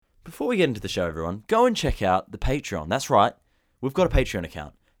before we get into the show, everyone, go and check out the Patreon. That's right. We've got a Patreon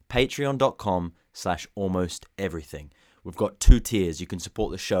account. Patreon.com/almosteverything. We've got 2 tiers. You can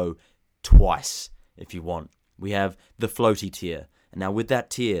support the show twice if you want. We have the floaty tier. And now with that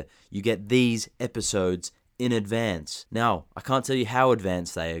tier, you get these episodes in advance. Now, I can't tell you how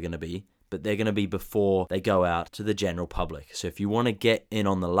advanced they are going to be, but they're going to be before they go out to the general public. So if you want to get in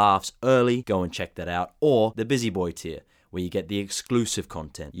on the laughs early, go and check that out. Or the Busy Boy tier, where you get the exclusive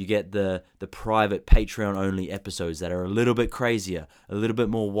content. You get the private Patreon-only episodes that are a little bit crazier, a little bit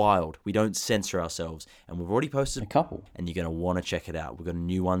more wild. We don't censor ourselves. And we've already posted A couple. and you're going to want to check it out. We've got a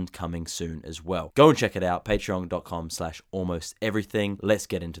new one coming soon as well. Go and check it out, patreon.com/almosteverything. Let's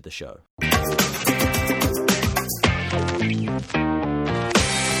get into the show.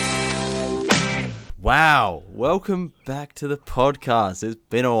 Wow, welcome back to the podcast. It's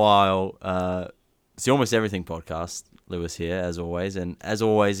been a while. It's the Almost Everything podcast. Lewis here, as always. And as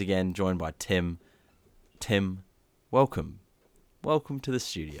always, again, joined by Tim. Tim, welcome. Welcome to the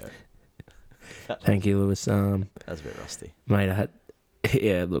studio. Thank you, Lewis. That was a bit rusty. Mate, I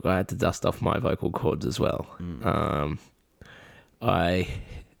had to dust off my vocal cords as well.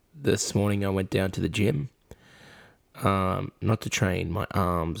 This morning I went down to the gym, not to train my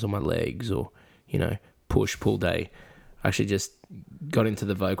arms or my legs or, push, pull day. I actually just got into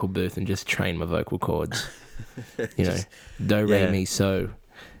the vocal booth and just trained my vocal cords. Do, re, mi, so.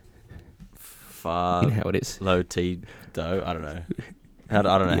 Fa, how it is. Low, T, do. I don't know. I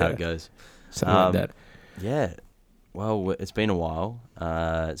don't know how it goes. Something like that. Yeah. Well, it's been a while.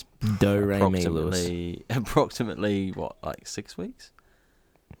 It's Do, re, mi, Lewis. Approximately, what, like 6 weeks?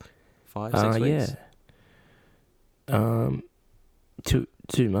 5, 6 weeks? Yeah. 2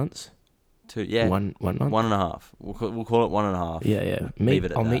 months. 2, yeah. 1 month. 1.5. We'll call it 1.5. Yeah.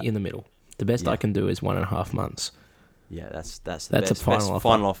 I'll meet you in the middle. The best I can do is 1.5 months. Yeah, that's the best, a final offer.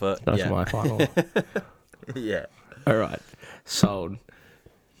 Final offer. That's my final offer. Yeah. All right. Sold.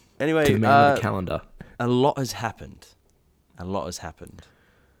 Anyway, to man with a calendar. A lot has happened. A lot has happened.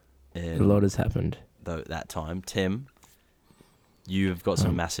 That time. Tim, you've got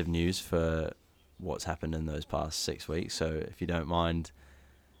some massive news for what's happened in those past 6 weeks. So if you don't mind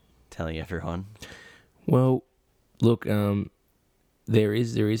telling everyone. Well, look, there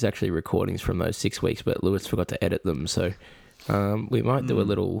is actually recordings from those 6 weeks, but Lewis forgot to edit them. So we might do a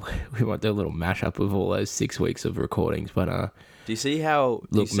little mashup of all those 6 weeks of recordings. But do you see how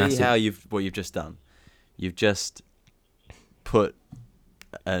you've just done? You've just put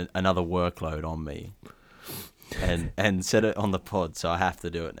another workload on me, and set it on the pod. So I have to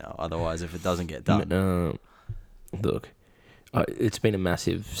do it now. Otherwise, if it doesn't get done, look, it's been a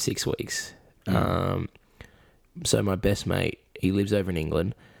massive 6 weeks. So my best mate, he lives over in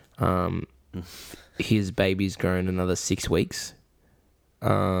England. His baby's grown another 6 weeks,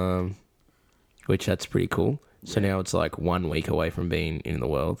 which that's pretty cool. So now it's like 1 week away from being in the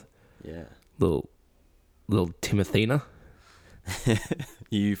world. Yeah. Little Timothina.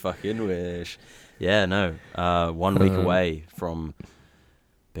 You fucking wish. Yeah, no. 1 week away from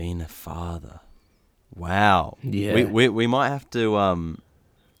being a father. Wow. Yeah. We might have to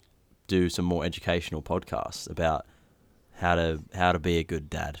do some more educational podcasts about how to be a good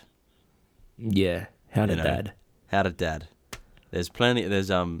dad. Yeah. How to dad. How to dad. There's plenty. There's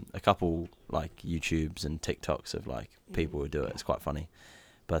a couple like YouTubes and TikToks of like people who do it. It's quite funny,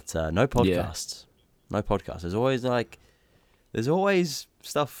 but no podcasts. Yeah. No podcasts. There's always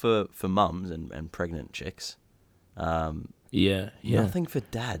stuff for mums and pregnant chicks. Nothing for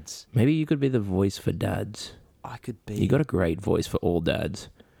dads. Maybe you could be the voice for dads. I could be. You got a great voice for all dads.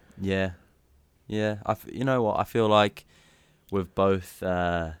 Yeah. You know what? I feel like we've both.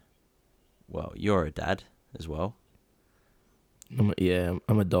 Well, you're a dad as well. I'm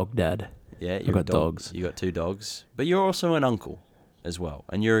a dog dad. Yeah, I've got dogs. You got 2 dogs, but you're also an uncle as well,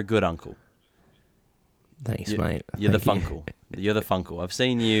 and you're a good uncle. Thanks, mate. You're the funkle. You're the funkle. I've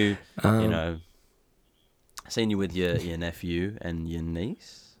seen you. Seen you with your nephew and your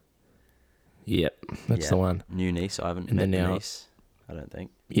niece. Yep, that's the one. New niece. I haven't met the niece. I don't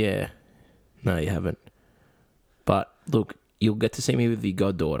think. Yeah, no, you haven't. But look, you'll get to see me with your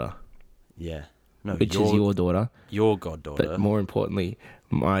goddaughter. Yeah. No, which is your daughter. Your goddaughter. But more importantly,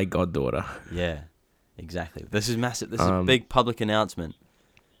 my goddaughter. Yeah, exactly. This is massive. This is a big public announcement.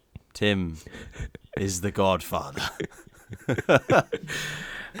 Tim is the godfather.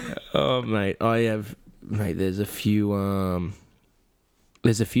 Oh, mate, there's a few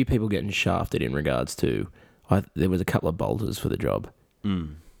people getting shafted in regards to. There was a couple of bolters for the job.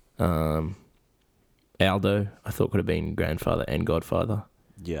 Aldo, I thought could have been grandfather and godfather.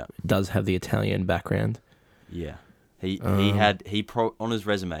 Yeah. Does have the Italian background. Yeah. On his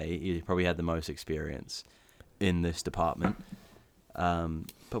resume, he probably had the most experience in this department.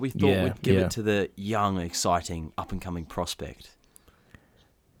 But we thought we'd give it to the young, exciting, up-and-coming prospect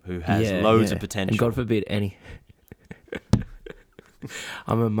who has loads of potential. And God forbid any...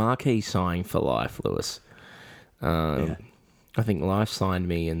 I'm a marquee signing for life, Lewis. I think Life signed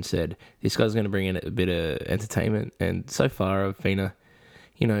me and said, this guy's going to bring in a bit of entertainment. And so far, I've been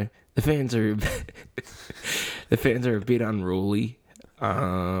the fans are a bit unruly.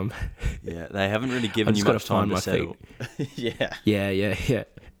 They haven't really given you much time to settle. Yeah.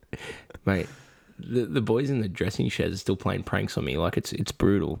 Mate, the boys in the dressing shed are still playing pranks on me. Like it's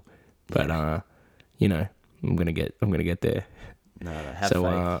brutal. But I'm gonna get there.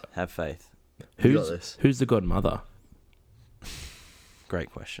 No, have faith. Who's the godmother?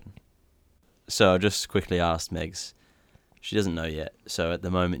 Great question. So I just quickly asked Megs. She doesn't know yet. So at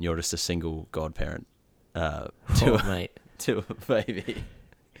the moment, you're just a single godparent mate. to a baby.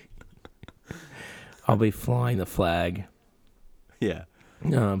 I'll be flying the flag. Yeah.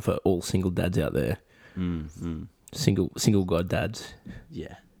 For all single dads out there. Single god dads.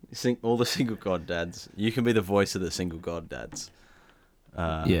 Yeah. All the single god dads. You can be the voice of the single god dads.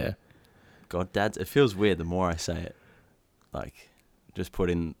 God dads. It feels weird the more I say it. Like, just put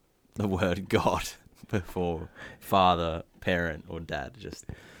in the word God before father, parent, or dad. Just.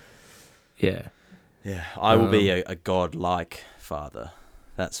 Yeah. Yeah. I will be a god-like father.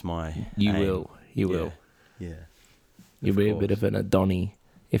 That's my. You aim. will. You will. Yeah. You'll be a bit of an Adonai,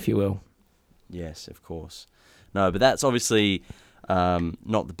 if you will. Yes, of course. No, but that's obviously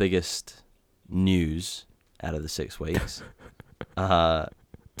not the biggest news out of the 6 weeks.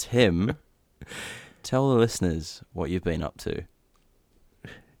 Tim, tell the listeners what you've been up to.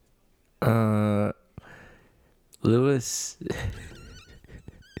 Lewis,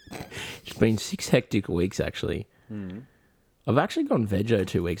 it's been 6 hectic weeks, actually. I've actually gone veggie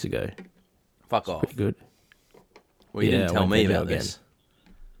 2 weeks ago. Fuck off. Pretty good. Well, you didn't tell me about this.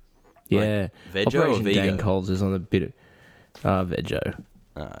 Yeah. Like, veggie Operation or Vigo? Dane Coles is on a bit of... veggie.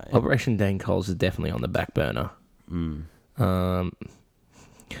 Operation Dane Coles is definitely on the back burner. In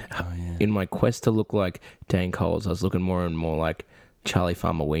my quest to look like Dane Coles, I was looking more and more like Charlie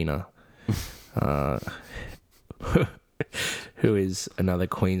Farmer Wiener, who is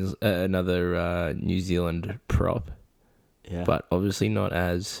another New Zealand prop, but obviously not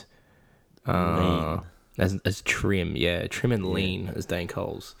as Lean. as trim, trim and lean as Dane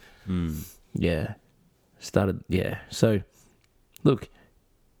Coles. So look,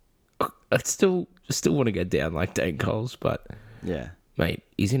 I still want to get down like Dane Coles, but mate,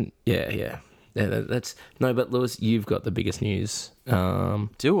 he's in. That's no. But Lewis, you've got the biggest news.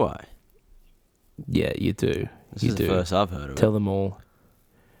 Do I? Yeah, you do. This is the first I've heard of it. Tell them all.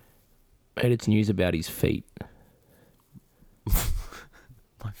 Mate, it's news about his feet.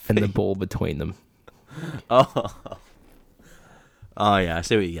 And the ball between them. Oh yeah, I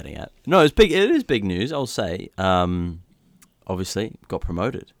see what you're getting at. No, it's big. It is big news, I'll say. Obviously, got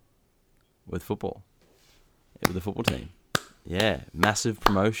promoted with football, with the football team. Yeah, massive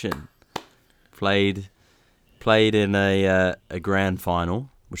promotion. Played in a grand final,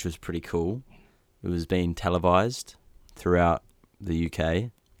 which was pretty cool. It was being televised throughout the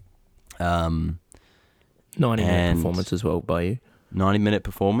UK. 90-minute performance as well by you. 90-minute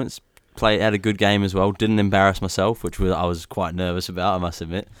performance. Had a good game as well. Didn't embarrass myself, which I was quite nervous about, I must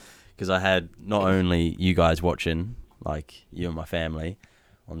admit, because I had not only you guys watching, like you and my family,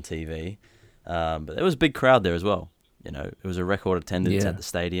 on TV, but there was a big crowd there as well. You know, it was a record attendance at the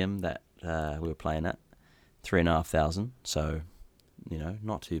stadium that we were playing at, 3,500. So, you know,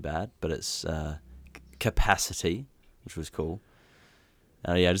 not too bad, but it's capacity, which was cool.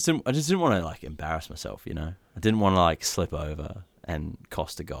 I just didn't want to like embarrass myself. You know, I didn't want to like slip over and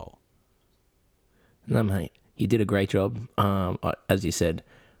cost a goal. No, mate, you did a great job. As you said,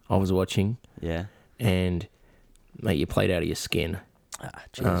 I was watching. Yeah. And, mate, you played out of your skin.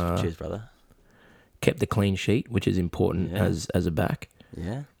 Cheers, brother. Kept the clean sheet, which is important as a back.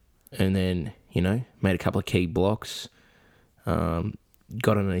 Yeah. And then, you know, made a couple of key blocks. Got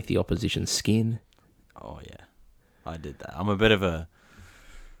underneath the opposition's skin. Oh, yeah. I did that. I'm a bit of a...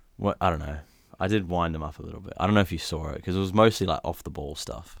 I don't know. I did wind them up a little bit. I don't know if you saw it, because it was mostly like off the ball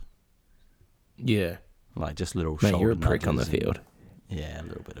stuff. Yeah. Like just little Mate, shoulder you're a prick on the field. Yeah, a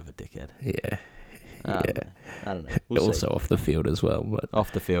little bit of a dickhead. Yeah. I don't know. We'll also see. off the field as well. But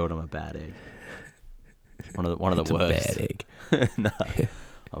off the field, I'm a bad egg. One of the worst. A bad egg. No,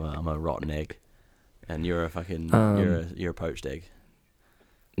 I'm a rotten egg, and you're a fucking you're a poached egg.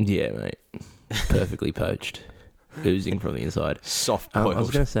 Yeah, mate. Perfectly poached, oozing from the inside. Soft boiled. I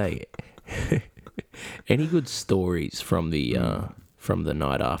was gonna say, Any good stories from the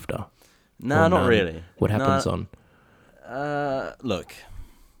night after? No, Or not none? really. What happens No. on? Look,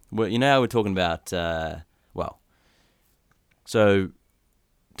 you know how we're talking about, so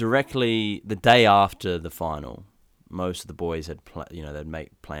directly the day after the final, most of the boys had, they'd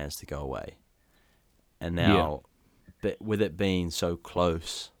make plans to go away. And now, but with it being so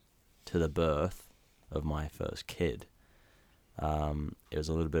close to the birth of my first kid, it was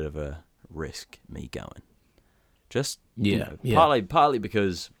a little bit of a risk me going. Just, partly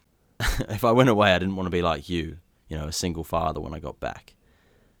because if I went away, I didn't want to be like you, a single father when I got back.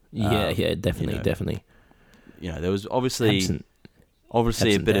 Definitely. There was obviously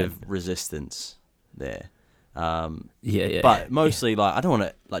a bit of resistance there. But mostly, I don't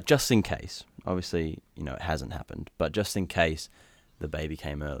want to, just in case. Obviously, it hasn't happened, but just in case the baby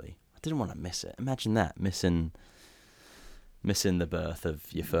came early, I didn't want to miss it. Imagine that, missing the birth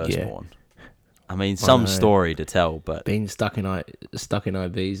of your firstborn. I mean, some story to tell, but being stuck in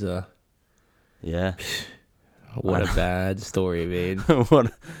Ibiza. Yeah. What a bad story, man.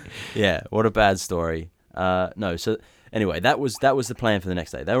 What a bad story. No, so anyway, that was the plan for the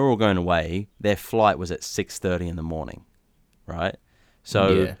next day. They were all going away. Their flight was at 6:30 in the morning, right?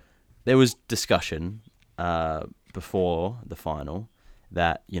 So there was discussion before the final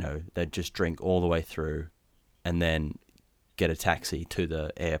that, they'd just drink all the way through and then get a taxi to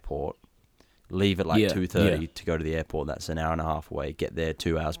the airport, leave at 2:30 to go to the airport. That's an hour and a half away. Get there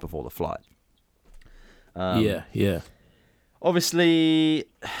 2 hours before the flight. Obviously,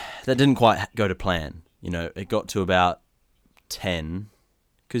 that didn't quite go to plan. It got to about 10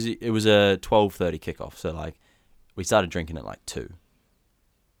 because it was a 12:30 kickoff. So we started drinking at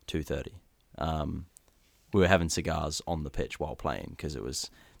 2:30. We were having cigars on the pitch while playing because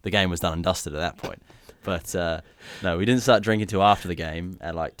the game was done and dusted at that point. But no, we didn't start drinking till after the game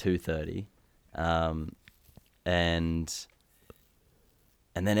at 2:30, and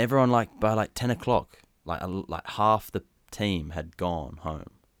then everyone by 10 o'clock, half the team had gone home.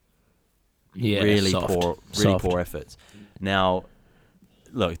 Yeah, really soft. poor efforts. Now,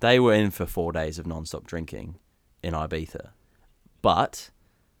 look, they were in for 4 days of non-stop drinking in Ibiza, but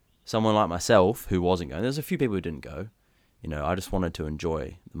someone like myself who wasn't going, there's a few people who didn't go. I just wanted to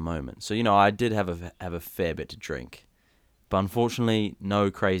enjoy the moment. So, I did have a fair bit to drink, but unfortunately,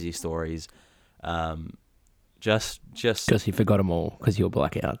 no crazy stories. Just because you forgot them all because you were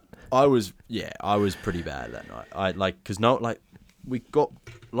blackout. I was pretty bad that night. We got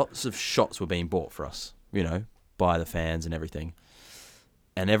lots of shots were being bought for us, by the fans and everything.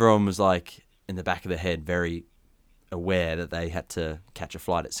 And everyone was in the back of their head, very aware that they had to catch a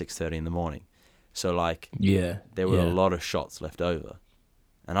flight at 6:30 in the morning. So there were a lot of shots left over.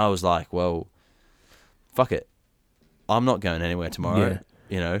 And I was like, well, fuck it. I'm not going anywhere tomorrow,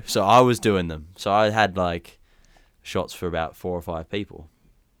 So I was doing them. So I had shots for about 4 or 5 people.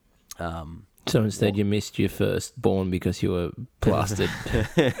 So instead, you missed your firstborn because you were plastered.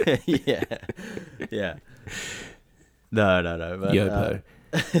 Yeah. No. But, Yopo.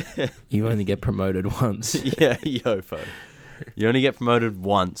 You only get promoted once. Yeah, Yopo. You only get promoted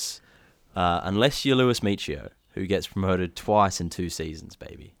once, unless you're Luis Michio, who gets promoted twice in 2 seasons,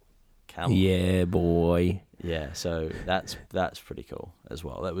 baby. Come on. Yeah, boy. Yeah, so that's pretty cool as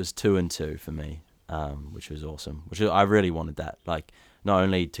well. That was 2 and 2 for me, which was awesome. I really wanted that. Not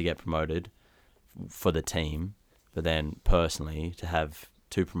only to get promoted for the team, but then personally to have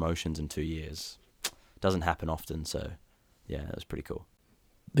 2 promotions in 2 years. Doesn't happen often, so yeah, that was pretty cool.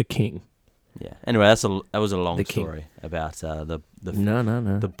 The king. Yeah. Anyway, that was a long story about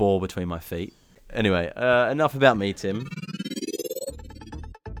the ball between my feet. Anyway, enough about me, Tim.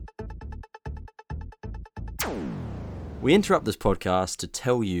 We interrupt this podcast to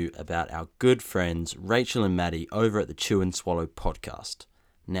tell you about our good friends Rachel and Maddie over at the Chew and Swallow podcast.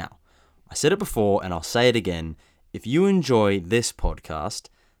 Now, I said it before and I'll say it again. If you enjoy this podcast,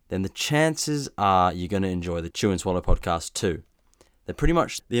 then the chances are you're going to enjoy the Chew and Swallow podcast too. They're pretty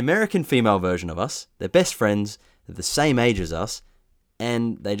much the American female version of us. They're best friends. They're the same age as us.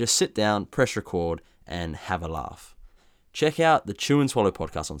 And they just sit down, press record, and have a laugh. Check out the Chew and Swallow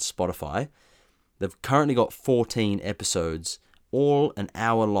podcast on Spotify. They've currently got 14 episodes, all an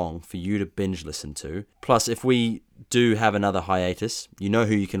hour long for you to binge listen to. Plus, if we do have another hiatus, you know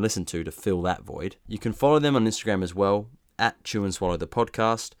who you can listen to fill that void. You can follow them on Instagram as well, at Chew and Swallow the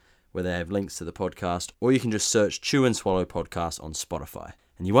podcast, where they have links to the podcast, or you can just search Chew and Swallow podcast on Spotify,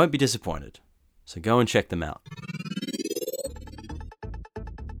 and you won't be disappointed. So go and check them out.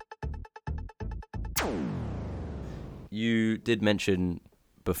 You did mention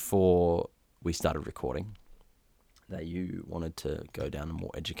before we started recording that you wanted to go down a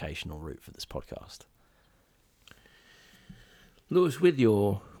more educational route for this podcast? Lewis, with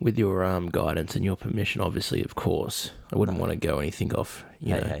your guidance and your permission, obviously, of course, I wouldn't want to go anything off.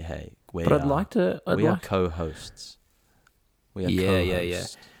 Hey. But I'd like to. We are co-hosts. We are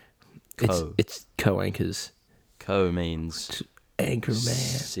co-hosts. It's co-anchors. Co means anchor man.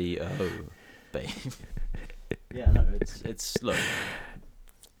 C-O, babe. Yeah, no, it's look.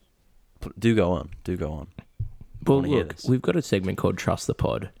 Do go on. Well, look, we've got a segment called Trust the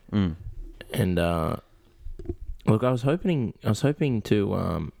Pod, and look, I was hoping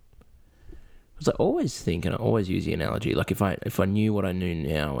to. Because I always think, and I always use the analogy, like if I knew what I knew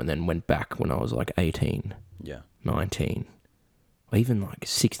now, and then went back when I was like 18, 19, or even like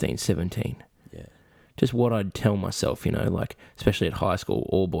 16, 17. Yeah. Just what I'd tell myself, like especially at high school,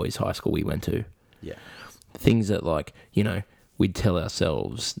 all boys high school we went to. Yeah. Things that like, we'd tell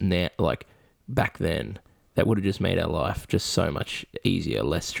ourselves now, like back then, that would have just made our life just so much easier,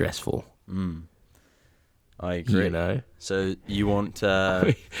 less stressful. I agree. So you want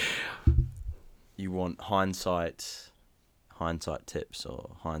hindsight tips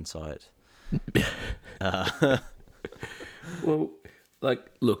or hindsight? Well, like,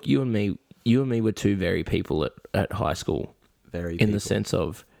 look, you and me were two very people at high school. Very. In the sense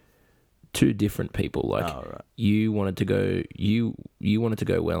of two different people. Like, right. You wanted to go. You wanted to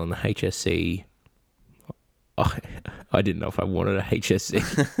go well in the HSC. I didn't know if I wanted a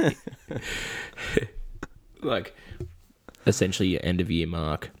HSC. Like, essentially your end of year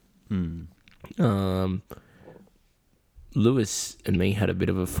mark. Lewis and me had a bit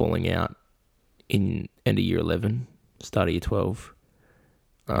of a falling out in end of year 11, start of year 12.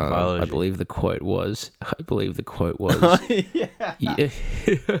 I believe the quote was. Yeah. Yeah.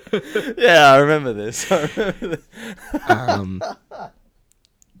 Yeah, I remember this.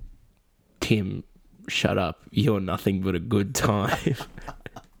 Tim, shut up. You're nothing but a good time.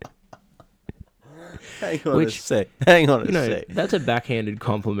 Hang on a sec. That's a backhanded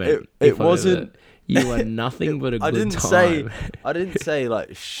compliment. It wasn't. You are nothing but a good time. I didn't say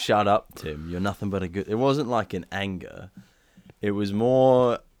like, shut up, Tim. You're nothing but a good. It wasn't like in anger. It was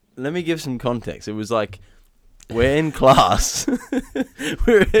more. Let me give some context. It was like, we're in class.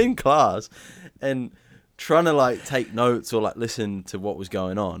 We're in class, and trying to like take notes or like listen to what was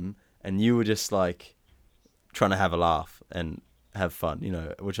going on, and you were just like trying to have a laugh and have fun,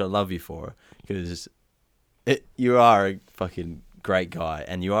 which I love you for, because you are a fucking great guy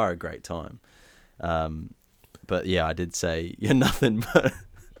and you are a great time. But yeah, I did say you're nothing but.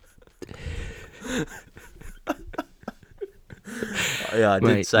 Yeah, I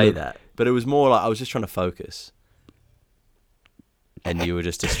did say that, but it was more like I was just trying to focus, and you were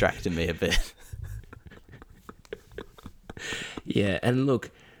just distracting me a bit. Yeah, and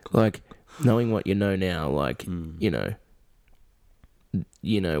look, like, knowing what you know now, like,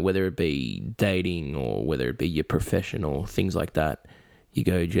 whether it be dating or whether it be your profession or things like that, you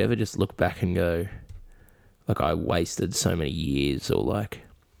go, do you ever just look back and go, like, I wasted so many years, or like,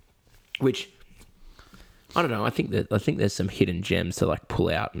 which, I don't know, I think there's some hidden gems to like pull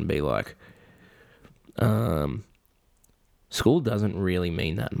out and be like, school doesn't really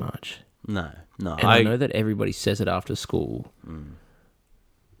mean that much. No. And I know that everybody says it after school,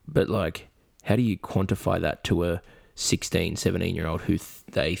 but like, how do you quantify that to a 16, 17-year-old who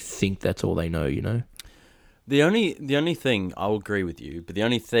they think that's all they know, The only thing, I'll agree with you, but the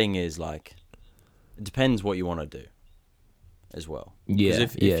only thing is like, it depends what you want to do as well. Yeah.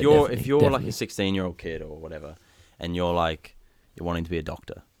 If you're like a 16-year-old kid or whatever, and you're wanting to be a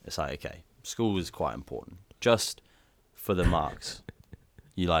doctor, it's like, okay, school is quite important. Just for the marks.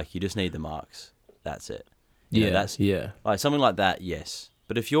 You just need the marks. That's it. Yeah. Like something like that, yes.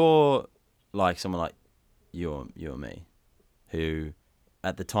 But if you're like someone like you or me, who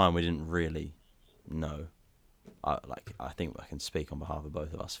at the time we didn't really know, I think I can speak on behalf of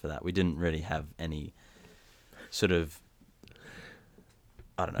both of us for that. We didn't really have any sort of,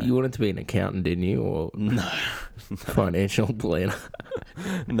 I don't know. You wanted to be an accountant, didn't you? Or no. Financial planner?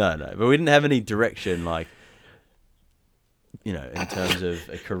 No. But we didn't have any direction, like, in terms of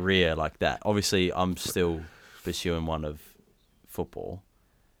a career like that. Obviously, I'm still pursuing one of football,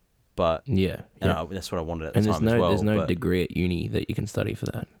 but that's what I wanted at the time as well. There's no degree at uni that you can study for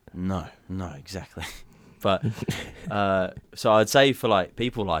that. No, exactly. But so I'd say for like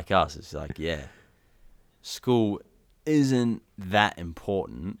people like us, it's like, yeah, school isn't that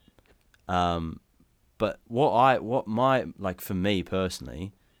important. But for me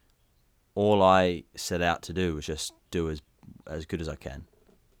personally, all I set out to do was just do as good as I can,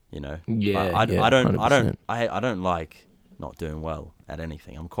 Yeah, I don't 100%. like not doing well at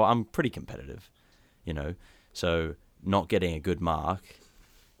anything. I'm pretty competitive, So not getting a good mark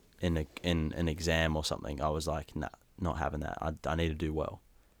in an exam or something, I was like, nah, not having that. I need to do well,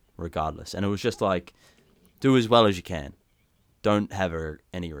 regardless. And it was just like, do as well as you can. Don't have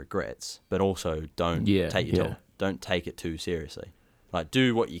any regrets, but also don't don't take it too seriously. Like,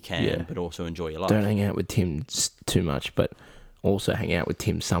 do what you can, but also enjoy your life. Don't hang out with Tim too much, but also hang out with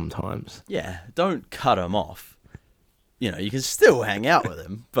Tim sometimes. Yeah, don't cut him off. You know, you can still hang out with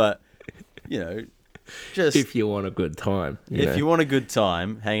him, but, you know, just... If you want a good time. If you want a good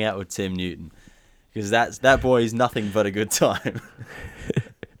time, hang out with Tim Newton. Because that boy is nothing but a good time.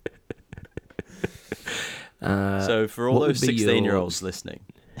 So for all those 16-year-olds listening...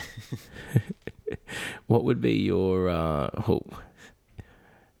 What would be your...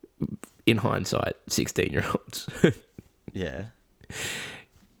 in hindsight, 16-year-olds. Yeah.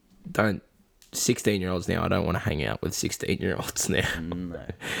 16-year-olds now, I don't want to hang out with 16-year-olds now. No.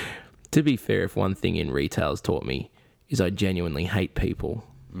 To be fair, if one thing in retail's taught me is I genuinely hate people.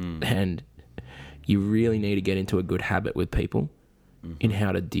 And you really need to get into a good habit with people in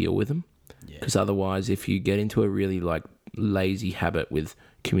how to deal with them. Because otherwise, if you get into a really like lazy habit with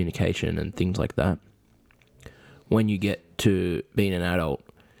communication and things like that, when you get to being an adult,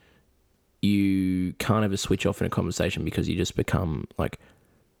 you can't ever switch off in a conversation because you just become like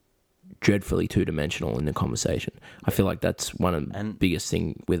dreadfully two-dimensional in the conversation. I feel like that's one of the biggest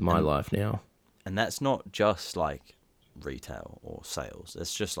thing with my life now. And that's not just like retail or sales.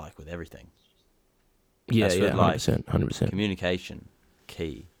 It's just like with everything. Yeah, that's 100%. Communication,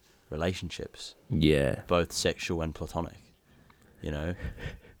 key. Relationships. Yeah. Both sexual and platonic. You know?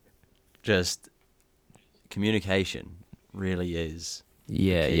 Just communication really is...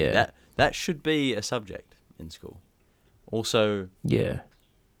 Yeah, key. yeah. That should be a subject in school. Also... Yeah.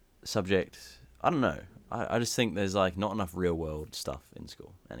 Subject... I don't know. I just think there's like not enough real world stuff in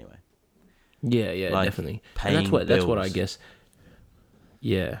school anyway. Yeah, yeah, like definitely. Paying and that's what I guess.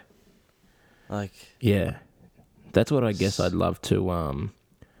 Yeah. Like yeah. That's what I guess I'd love to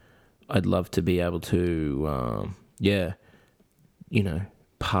be able to you know,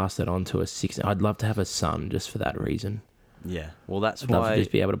 pass that on to a 16. I'd love to have a son just for that reason. Yeah. Well, that's I'd why love to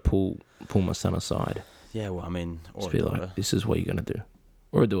just be able to pull my son aside. Yeah, well, I mean, or just a be daughter. like, this is what you're going to do.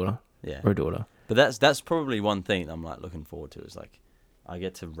 Or a daughter. Yeah. Or a daughter. But that's probably one thing I'm like looking forward to is like I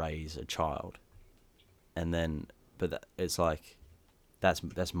get to raise a child, and then it's like that's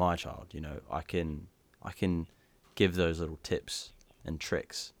my child. You know, I can give those little tips and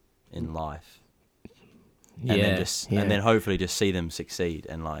tricks in life, and then hopefully just see them succeed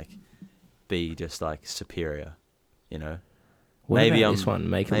and like be just like superior. You know. What maybe about this one?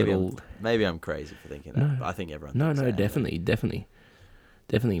 Maybe I'm crazy for thinking that. But I think everyone. No, thinks that definitely.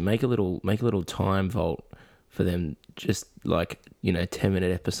 Make a little time vault for them. Just like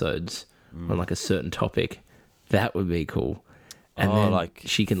 10-minute episodes on like a certain topic. That would be cool. And then like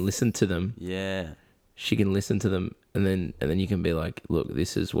she can listen to them. Yeah. She can listen to them, and then you can be like, look,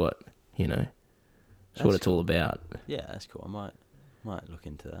 this is what that's what it's all about. Yeah, that's cool. I might look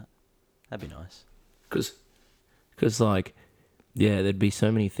into that. That'd be nice. Because like. Yeah, there'd be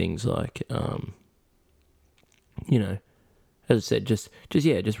so many things like, as I said, just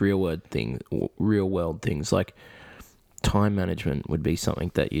real world things like time management would be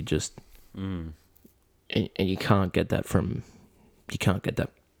something that you just, and you can't get that from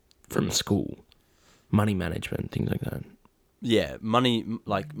school. Money management, things like that. Yeah,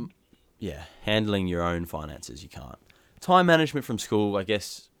 handling your own finances, you can't. Time management from school, I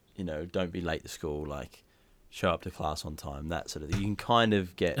guess, don't be late to school, like. Show up to class on time, that sort of thing. You can kind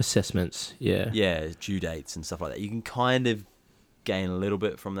of get... Assessments, yeah. Yeah, due dates and stuff like that. You can kind of gain a little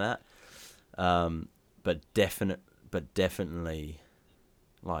bit from that. But definitely,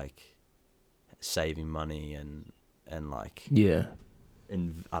 like, saving money and like... Yeah. I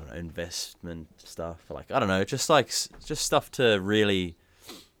don't know, investment stuff. Like, I don't know, just stuff to really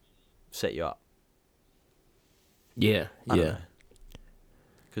set you up. Yeah, yeah.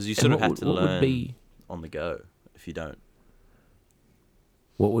 Because you sort of have to learn... on the go if you don't.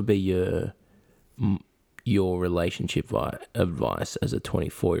 What would be your relationship advice as a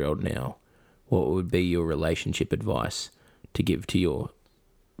 24-year-old now? What would be your relationship advice to give to your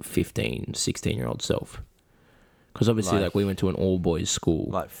 15, 16-year-old self? Because obviously, like we went to an all-boys school.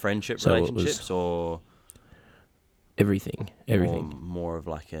 Like friendship relationships or... Everything. Or more of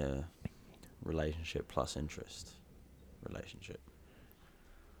like a relationship plus interest relationship.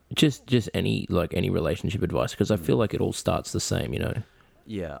 Just any relationship advice, because I feel like it all starts the same,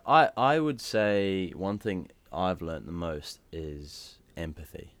 Yeah, I would say one thing I've learnt the most is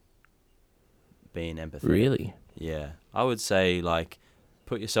empathy. Being empathetic. Really? Yeah, I would say like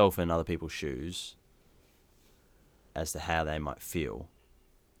put yourself in other people's shoes, as to how they might feel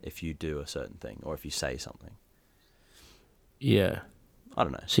if you do a certain thing or if you say something. Yeah. I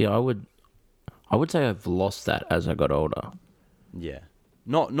don't know. See, I would say I've lost that as I got older. Yeah.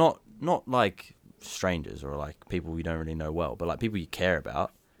 Not like strangers or like people you don't really know well, but like people you care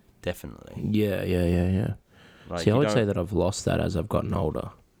about, definitely. Yeah. Like, See, I would say that I've lost that as I've gotten older.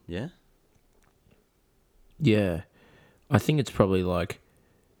 Yeah? Yeah. I think it's probably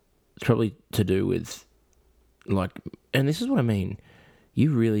to do with like, and this is what I mean.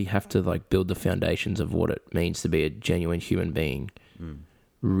 You really have to like build the foundations of what it means to be a genuine human being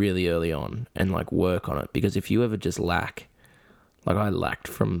really early on and like work on it. Because if you ever just lack, like I lacked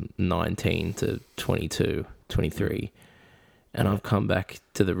from 19 to 22, 23, and I've come back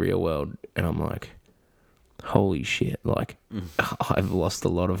to the real world and I'm like, holy shit, like I've lost a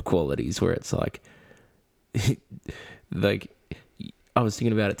lot of qualities where it's like, like I was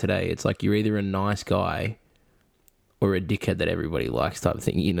thinking about it today. It's like you're either a nice guy or a dickhead that everybody likes type of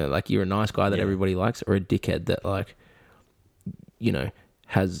thing. You know, like you're a nice guy that everybody likes or a dickhead that like, you know,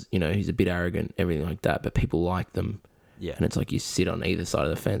 has, you know, he's a bit arrogant, everything like that, but people like them. Yeah. And it's like you sit on either side of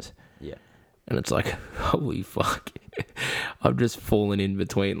the fence. Yeah. And it's like, holy fuck. I've just fallen in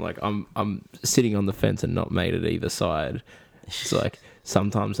between. Like I'm sitting on the fence and not made it either side. It's like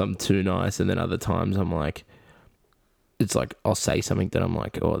sometimes I'm too nice and then other times I'm like, it's like I'll say something that I'm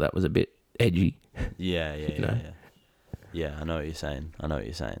like, oh, that was a bit edgy. Yeah. Yeah, I know what you're saying. I don't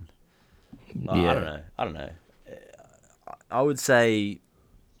know. I would say,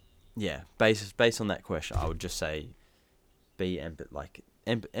 yeah, based on that question, I would just say be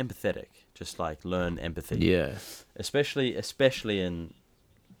empathetic. Just like learn empathy. Yeah. Especially in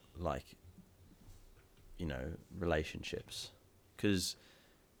like, you know, relationships, because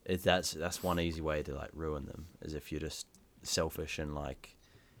that's one easy way to like ruin them, is if you're just selfish and like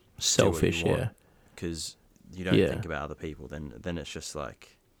selfish, yeah. Because you don't think about other people, then it's just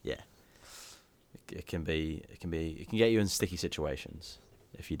like, yeah, it can get you in sticky situations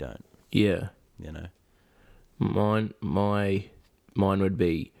if you don't. Yeah. You know. Mine would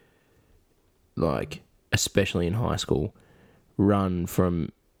be like, especially in high school, run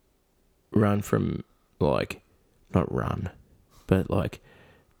from like, not run, but like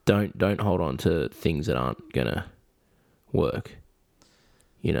don't hold on to things that aren't gonna work.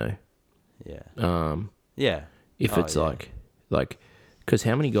 You know. Yeah. Yeah. If it's like, because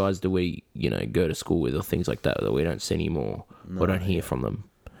how many guys do we, you know, go to school with or things like that we don't see anymore or don't hear from them?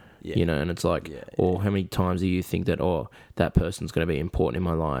 Yeah. You know, and it's like, or how many times do you think that, oh, that person's going to be important in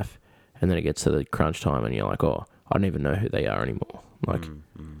my life, and then it gets to the crunch time and you're like, oh, I don't even know who they are anymore. Like,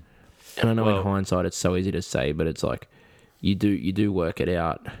 and I know in hindsight it's so easy to say, but it's like you do work it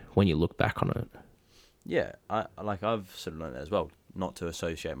out when you look back on it. Yeah, I've sort of learned that as well, not to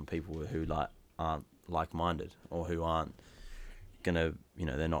associate with people who like aren't like-minded or who aren't gonna, you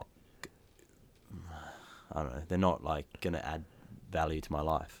know, they're not like gonna add value to my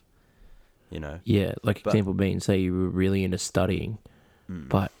life, you know. Yeah, like example being, say you were really into studying,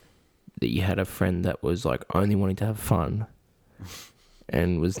 but that you had a friend that was like only wanting to have fun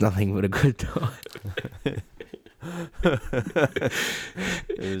and was nothing but a good time.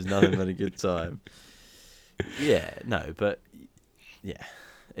 It was nothing but a good time. Yeah, no, but yeah,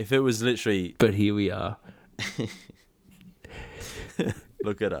 if it was literally, but here we are.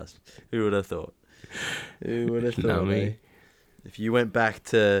 Look at us. Who would have thought? Who would have thought? Not me. If you went back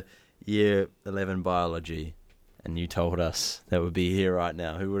to year 11 biology and you told us that we'd be here right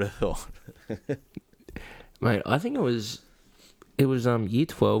now, who would have thought? Mate, I think it was year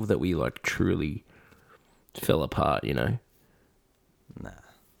 12 that we like truly fell apart, you know? Nah.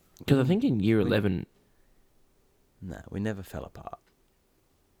 Because I think in year 11... Nah, we never fell apart.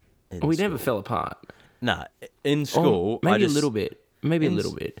 We never fell apart. Nah, in school... Maybe a little bit. Maybe a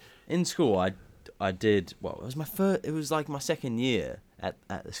little bit. In school, I did... Well, it was like my second year at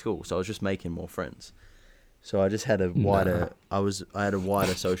the school, so I was just making more friends. So I just had a wider... I had a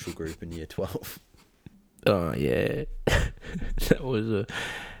wider social group in year 12. Oh, yeah. That was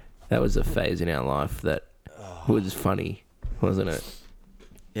a phase in our life that was funny, wasn't it?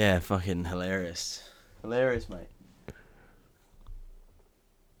 Yeah, fucking hilarious. Hilarious, mate.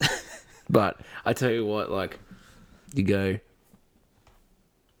 But I tell you what, like, you go,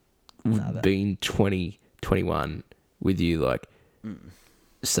 being 20, 21 with you, like,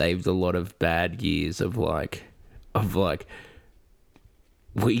 saved a lot of bad years of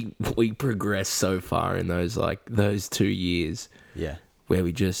we progressed so far in those 2 years. Yeah. Where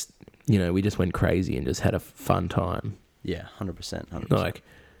we just, you know, we just went crazy and just had a fun time. Yeah, 100%. Like,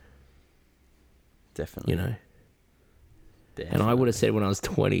 definitely. You know. Definitely. And I would have said when I was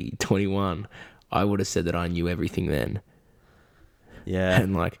 20, 21, I would have said that I knew everything then. Yeah.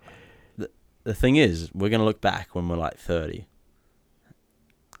 And like, The thing is, we're going to look back when we're like 30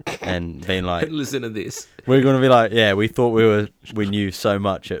 and being like, listen to this. we're going to be like, yeah, we thought we knew so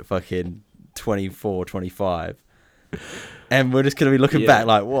much at fucking 24, 25. And we're just going to be looking back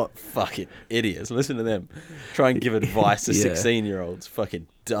like, what fucking idiots. Listen to them. Try and give advice to 16-year-olds. Fucking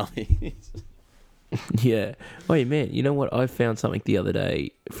dummies. Yeah. Wait, man, you know what? I found something the other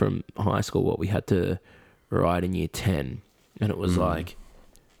day from high school, what we had to write in year 10. And it was like,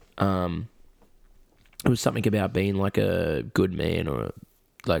 it was something about being like a good man or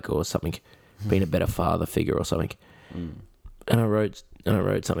something, being a better father figure or something. And I wrote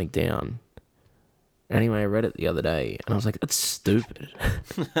something down. Anyway, I read it the other day and I was like, that's stupid.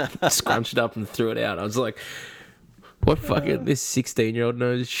 Scrunched up and threw it out. I was like, what fucking, this 16-year-old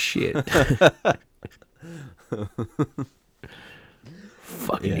knows shit.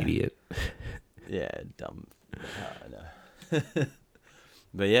 Fucking idiot. Yeah, dumb. I know.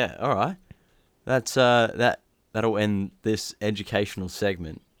 But yeah, all right. That's that'll end this educational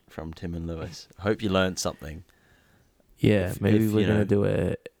segment from Tim and Lewis. I hope you learned something. Yeah, maybe we're going to do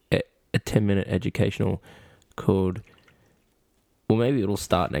a 10-minute educational called... Well, maybe it'll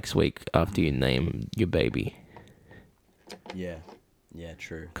start next week after you name your baby. Yeah. Yeah,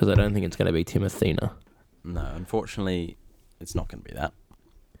 true. Because I don't think it's going to be Timothina. No, unfortunately, it's not going to be that.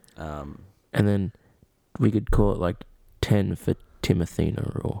 And then we could call it like 10 for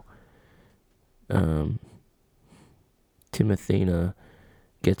Timothina or... Timothina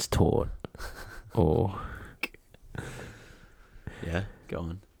gets taught, or yeah, go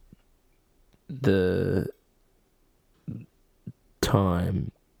on. The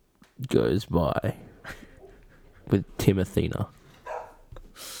time goes by with Timothina.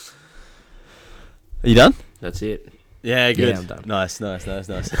 Are you done? That's it. Yeah, good. Yeah, I'm done. Nice.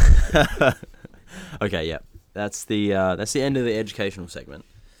 Okay, yeah. That's the end of the educational segment.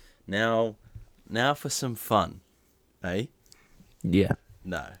 Now for some fun, eh? Yeah.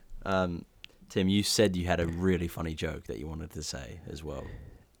 No. Tim, you said you had a really funny joke that you wanted to say as well.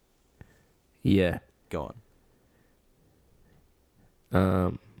 Yeah. Go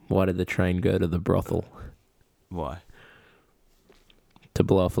on. Why did the train go to the brothel? Why? To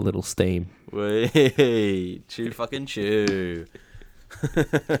blow off a little steam. Wait, fucking chew.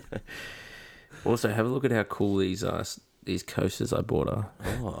 Also, have a look at how cool these coasters I bought are.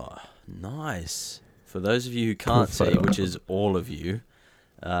 Oh, nice. For those of you who can't see, which is all of you,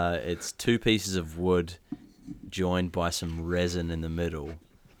 it's two pieces of wood joined by some resin in the middle,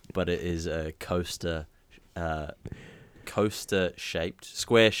 but it is a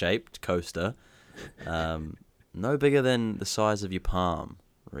square-shaped coaster, no bigger than the size of your palm,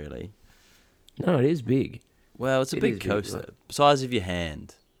 really. No, it is big. Well, it's a big coaster, size of your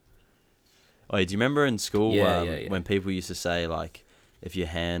hand. Oh, do you remember in school when people used to say, like, if your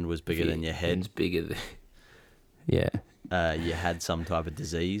hand was bigger than your head, it's bigger than... Yeah. You had some type of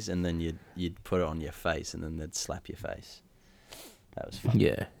disease, and then you'd put it on your face, and then they'd slap your face. That was fun.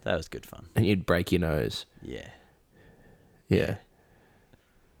 Yeah. That was good fun. And you'd break your nose. Yeah. Yeah.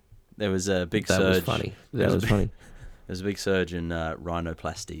 There was a big surge. That was funny. There was a big surge in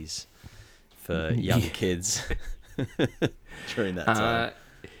rhinoplasties for young kids during that time.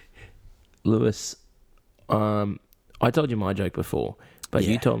 Lewis, I told you my joke before, but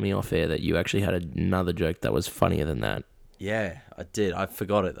Yeah. you told me off air that you actually had another joke that was funnier than that. Yeah, I did. I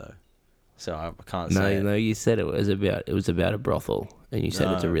forgot it though, so I can't say it. No, you said it was about a brothel, and you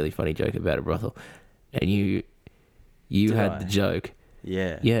said it's a really funny joke about a brothel, and you had the joke.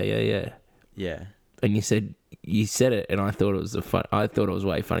 Yeah. Yeah. And you said it, and I thought it was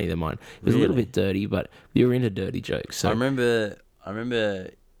way funnier than mine. It was a little bit dirty, but you were into dirty jokes. So I remember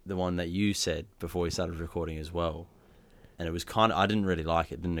the one that you said before we started recording as well, and it was I didn't really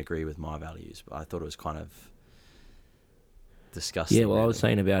like it. Didn't agree with my values, but I thought it was kind of disgusting. Yeah, well, really. I was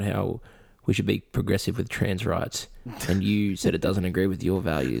saying about how we should be progressive with trans rights, and you said it doesn't agree with your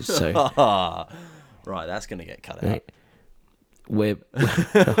values. So right, that's gonna get cut out.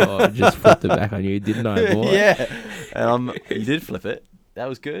 I just flipped it back on you, didn't I, boy? Yeah, you did flip it. That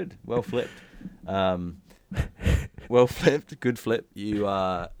was good. Well flipped. Well flipped. Good flip. You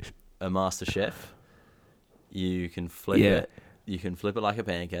are a master chef. You can flip it. You can flip it like a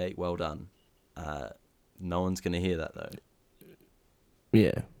pancake. Well done. No one's gonna hear that though.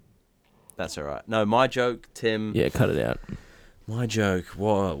 Yeah. That's all right. No, my joke, Tim. Yeah, cut it out. My joke.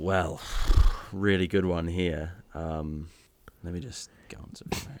 Well, really good one here. Let me just go on to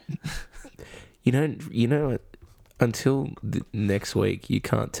You know, until next week, you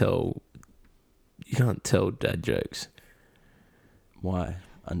can't tell dad jokes. Why?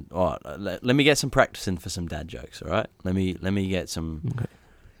 And let me get some practice in for some dad jokes. All right. Let me get some. Okay.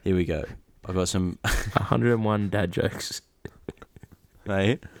 Here we go. I've got some. 101 dad jokes.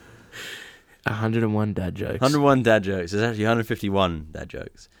 Mate. 101 dad jokes. 101 dad jokes. There's actually 151 dad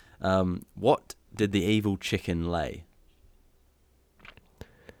jokes. What did the evil chicken lay?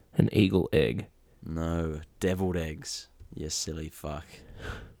 An eagle egg. No, deviled eggs. You silly fuck.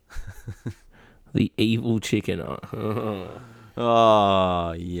 The evil chicken.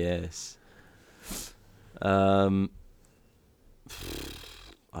 Oh, yes. I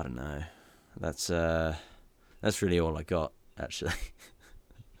don't know. That's really all I got, actually.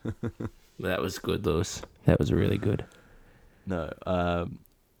 That was good, Lewis. That was really good. No.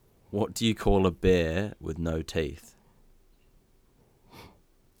 What do you call a bear with no teeth?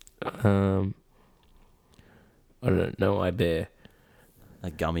 I don't know. I bear.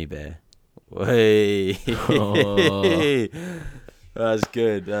 A gummy bear. Hey. Oh. That was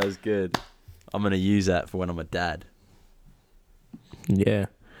good. That was good. I'm going to use that for when I'm a dad. Yeah.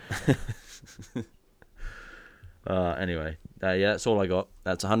 Anyway, yeah, that's all I got.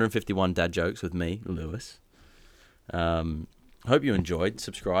 That's 151 dad jokes with me, Lewis. Hope you enjoyed.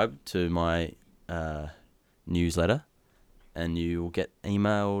 Subscribe to my newsletter, and you will get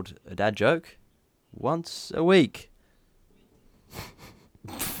emailed a dad joke once a week.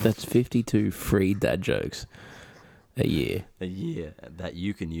 That's 52 free dad jokes a year. A year that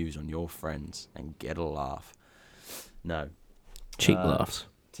you can use on your friends and get a laugh. No. Cheap laughs.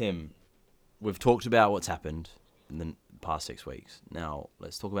 Tim, we've talked about what's happened in the past 6 weeks. Now,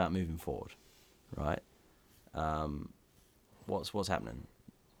 let's talk about moving forward, right? What's happening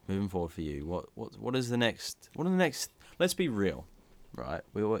moving forward for you? What is the next? What are the next? Let's be real, right?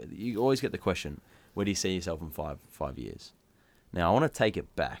 You always get the question, where do you see yourself in five years? Now, I want to take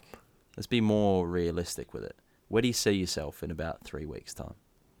it back. Let's be more realistic with it. Where do you see yourself in about 3 weeks' time?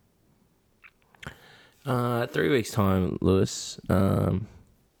 3 weeks' time, Lewis.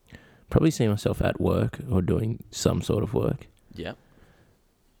 Probably see myself at work or doing some sort of work. Yeah.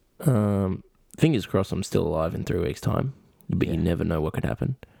 Fingers crossed I'm still alive in 3 weeks' time, but you never know what could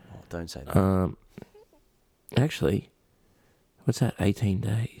happen. Oh, don't say that. Actually, what's that? 18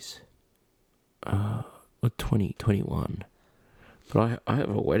 days. Or 20, 21. But I have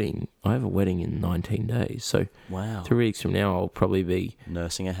a wedding. I have a wedding in 19 days. So Wow. 3 weeks from now, I'll probably be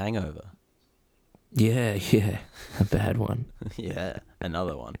Nursing a hangover. Yeah, a bad one. Yeah,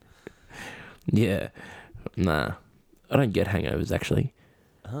 another one. Yeah, nah, I don't get hangovers actually.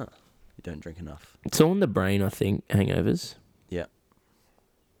 You don't drink enough. It's all in the brain, I think. Hangovers. Yeah.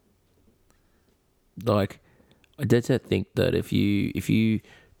 Like, I did think that if you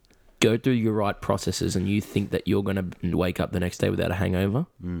go through your right processes and you think that you're gonna wake up the next day without a hangover,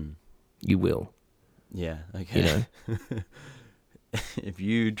 you will. Yeah. Okay. You know. If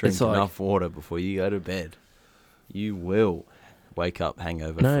you drink enough water before you go to bed, you will wake up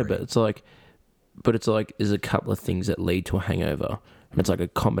hangover. No, free. but it's like there's a couple of things that lead to a hangover, and it's like a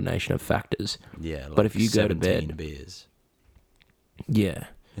combination of factors. Yeah. Like but if you go to bed, 17 beers. Yeah.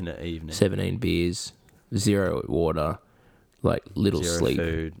 In the evening. 17 beers, 0 water, like little 0 sleep.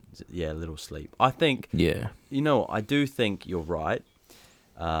 food. Yeah, little sleep. I think. Yeah. You know, I do think you're right.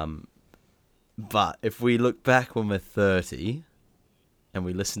 But if we look back when we're 30 and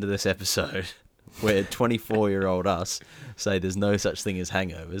we listen to this episode where 24-year-old us say there's no such thing as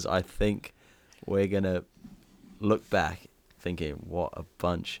hangovers, I think we're going to look back thinking, what a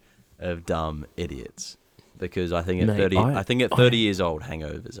bunch of dumb idiots. Because I think at 30 years old,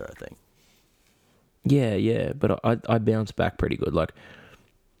 hangovers are a thing. Yeah, but I bounce back pretty good. Like,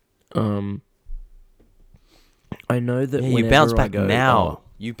 I know that you bounce back now.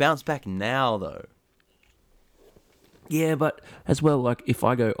 You bounce back now, though. Yeah, but as well, like, if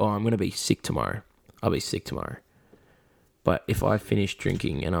I go, I'm going to be sick tomorrow, I'll be sick tomorrow. But if I finish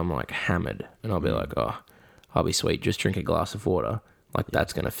drinking and I'm, like, hammered, and I'll be like, I'll be sweet, just drink a glass of water, like,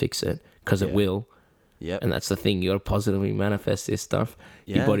 that's going to fix it, because it will. Yep. And that's the thing, you got to positively manifest this stuff.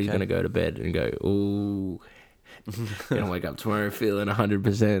 Your body's going to go to bed and go, ooh, going to wake up tomorrow feeling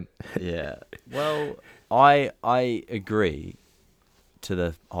 100%. Yeah. Well, I agree to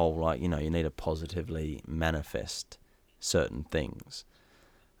the whole, like, you need to positively manifest certain things.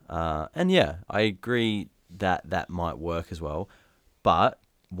 And yeah, I agree that might work as well. But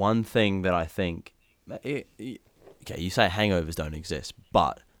one thing that I think, okay, you say hangovers don't exist,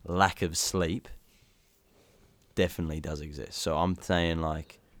 but lack of sleep definitely does exist. So I'm saying,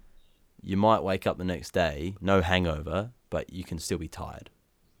 like, you might wake up the next day, no hangover, but you can still be tired.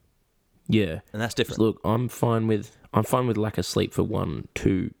 Yeah. And that's different. Look, I'm fine with lack of sleep for 1,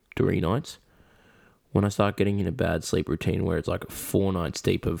 2, 3 nights. when I start getting in a bad sleep routine where it's like 4 nights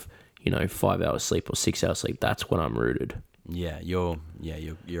deep of, 5 hours sleep or 6 hours sleep, that's when I'm rooted. Yeah, you're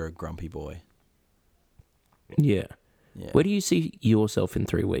a grumpy boy. Yeah. Yeah. Where do you see yourself in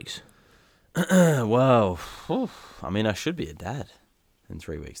 3 weeks? Well, I mean, I should be a dad in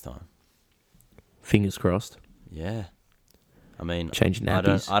 3 weeks' time. Fingers crossed. Yeah. I mean, Change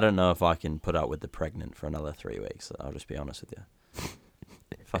nappies. I don't know if I can put up with the pregnant for another 3 weeks. I'll just be honest with you.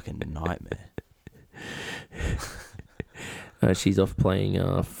 Fucking nightmare. She's off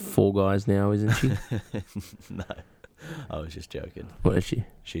playing Fall Guys now, isn't she? No, I was just joking. What is she?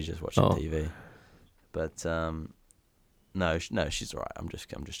 She's just watching TV. But no, she's all right. I'm just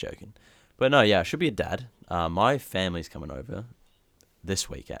joking. But no, yeah, I should be a dad. My family's coming over this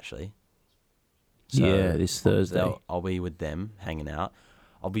week, actually. So Yeah, this Thursday. I'll be with them, hanging out.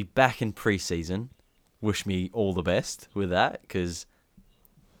 I'll be back in pre-season. Wish me all the best with that, because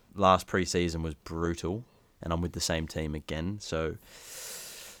last pre-season was brutal, and I'm with the same team again. So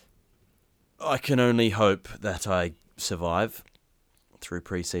I can only hope that I survive through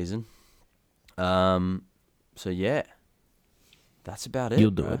pre-season. So yeah, that's about it.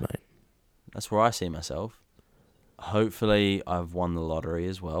 You'll do it, mate. That's where I see myself. Hopefully, I've won the lottery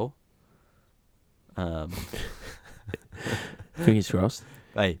as well. Fingers crossed.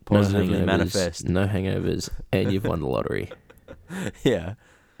 Hey, positively manifest. No hangovers, and you've won the lottery. Yeah.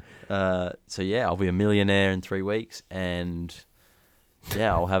 So yeah, I'll be a millionaire in 3 weeks, and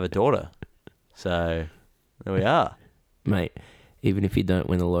yeah, I'll have a daughter. So there we are, mate. Even if you don't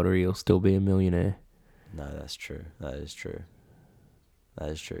win the lottery, you'll still be a millionaire. No, that's true. That is true.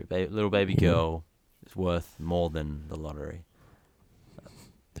 Little baby girl is worth more than the lottery.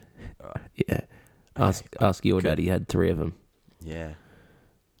 Yeah. Ask your daddy. Had 3 of them. Yeah.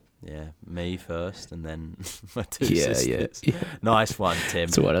 Yeah, me first, and then my 2 Yeah. sisters. Yeah. Nice one, Tim.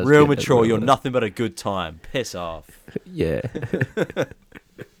 Real mature. You're nothing but a good time. Piss off. Yeah.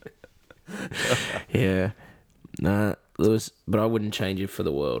 Yeah. Nah, Lewis, but I wouldn't change it for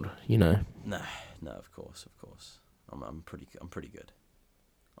the world. No, of course. I'm pretty good.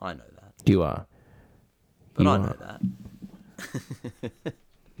 I know that. You are. But I know that.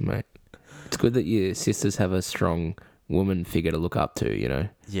 Mate. It's good that your sisters have a strong woman figure to look up to,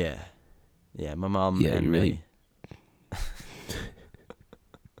 Yeah. Yeah, my mum and really...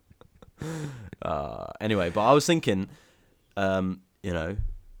 me. Anyway, but I was thinking, if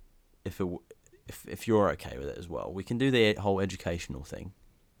you're okay with it as well, we can do the whole educational thing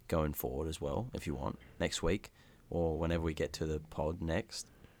going forward as well, if you want, next week or whenever we get to the pod next.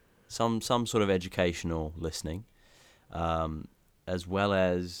 Some sort of educational listening, as well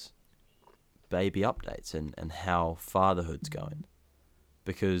as baby updates and how fatherhood's going,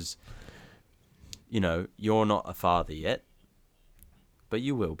 because you're not a father yet, but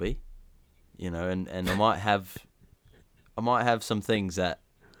you will be, and I might have some things that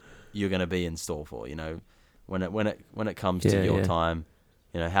you're going to be in store for, when it comes to your time.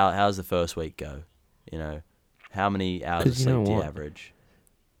 How's the first week go? How many hours of sleep do you average?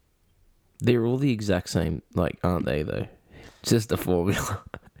 They're all the exact same, aren't they, though? Just a formula.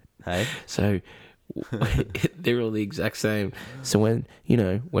 Hey? So they're all the exact same. So when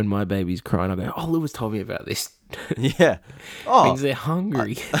my baby's crying, I go, Lewis told me about this. Yeah. Oh, means they're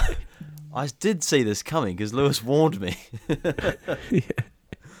hungry. I did see this coming because Lewis warned me. Yeah.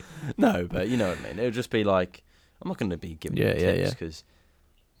 No, but you know what I mean. It would just be like, I'm not going to be giving you tips because,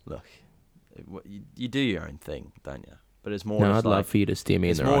 look, you do your own thing, don't you? But it's more. No, I'd love for you to steer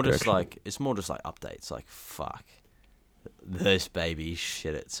me in the right direction. It's more just like updates, like fuck. This baby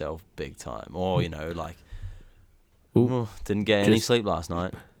shit itself big time, or didn't get any sleep last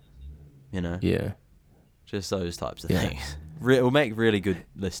night. Yeah, just those types of things. It will make really good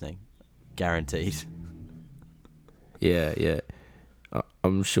listening, guaranteed. Yeah.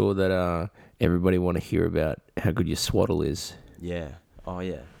 I'm sure that everybody want to hear about how good your swaddle is. Yeah. Oh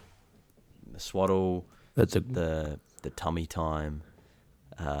yeah. The swaddle. The tummy time.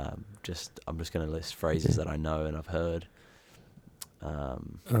 I'm just going to list phrases that I know and I've heard.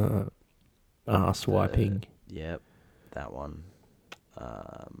 Ass wiping. Yep, that one.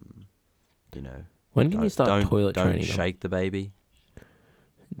 When can you start toilet training? Don't shake the baby.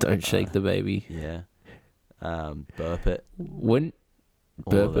 Don't shake the baby. Yeah. Burp it. When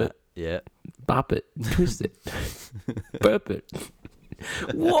burp it. Yeah. Bop it. Twist it. Burp it.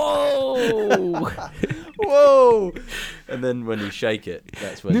 Whoa! Whoa! And then when you shake it,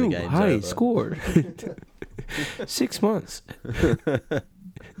 that's when the game's over. Hey, score. 6 months.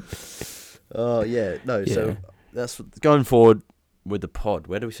 Oh, yeah. No, yeah. So that's going forward with the pod.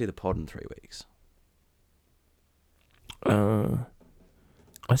 Where do we see the pod in 3 weeks? I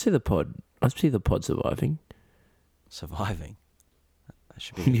see the pod I see the pod surviving. Surviving. That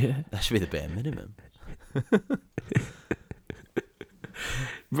should be Yeah. that should be the bare minimum.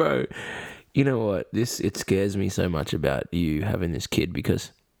 Bro, you know what? It scares me so much about you having this kid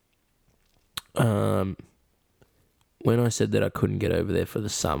because when I said that I couldn't get over there for the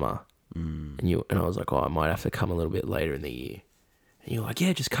summer and I was like, I might have to come a little bit later in the year. And you're like,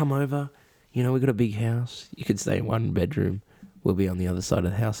 yeah, just come over. You know, we got a big house. You could stay in one bedroom. We'll be on the other side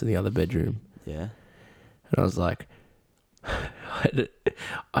of the house in the other bedroom. Yeah. And I was like, I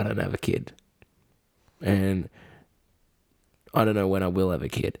don't have a kid. And I don't know when I will have a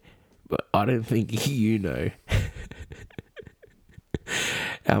kid. But I don't think you know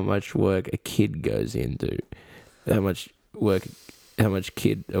how much work a kid goes into. How much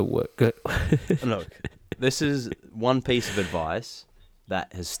kid work. Look, this is one piece of advice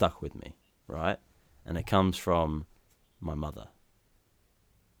that has stuck with me, right? And it comes from my mother.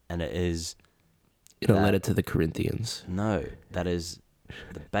 And it is... In a letter to the Corinthians. No, that is...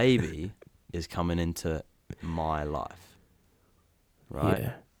 The baby is coming into my life, right?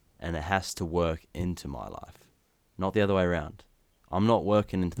 Yeah. And it has to work into my life, not the other way around. I'm not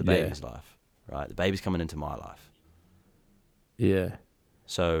working into the baby's life, right? The baby's coming into my life. Yeah.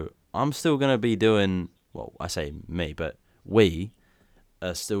 So I'm still going to be doing, well, I say me, but we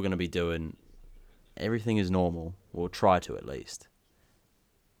are still going to be doing everything as normal. We'll try to at least.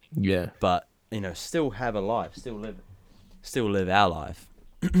 Yeah. But, still have a life, still live our life,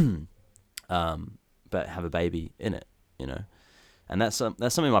 but have a baby in it, And that's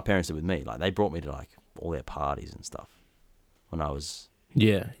something my parents did with me. Like, they brought me to, like, all their parties and stuff when I was...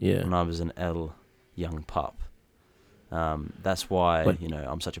 Yeah. When I was an young pup. That's why,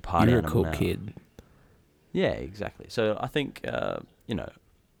 I'm such a party animal. animal You're a cool now. kid. Yeah, exactly. So I think, I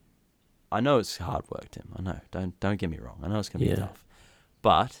know it's hard work, Tim. I know. Don't get me wrong. I know it's going to be tough.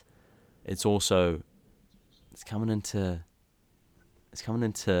 But it's also, it's coming into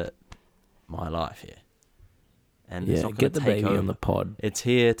my life here. And it's not get the take baby over. on the pod. It's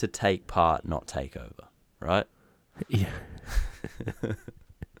here to take part, not take over. Right? Yeah.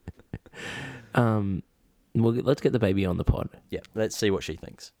 Well, let's get the baby on the pod. Yeah. Let's see what she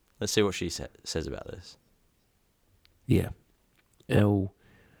thinks. Let's see what she says about this. Yeah.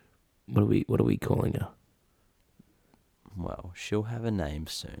 What are we calling her? Well, she'll have a name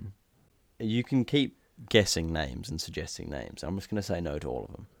soon. You can keep guessing names and suggesting names. I'm just going to say no to all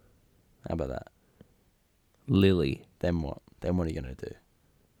of them. How about that? Lily. Then what? Then what are you going to do?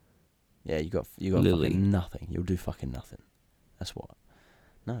 Yeah, you got Lily. fucking nothing. You'll do fucking nothing. That's what.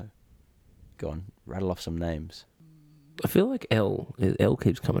 No. Go on, rattle off some names. I feel like L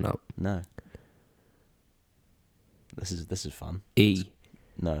keeps coming up. No. This is fun. E.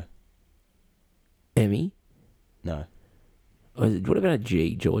 No. Emmy. No. What about a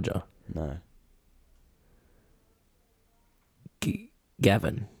G? Georgia. No.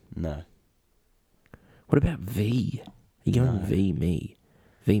 Gavin. No. What about V? Are you going No. V me?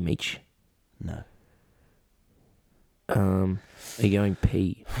 V Mitch? No. Are you going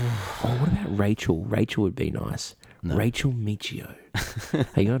P? Oh, what about Rachel? Rachel would be nice. No. Rachel Michio.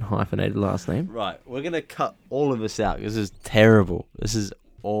 Are you going hyphenated last name? Right, we're going to cut all of this out. This is terrible. This is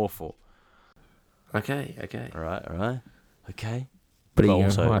awful. Okay. All right. Okay. But are But you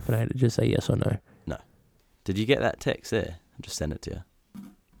also- going hyphenated? Just say yes or no. No. Did you get that text there? I just sent it to you.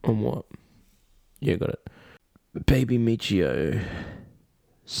 On what? Yeah, got it. Baby Michio.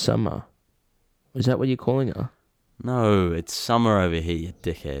 Summer. Is that what you're calling her? No, it's summer over here, you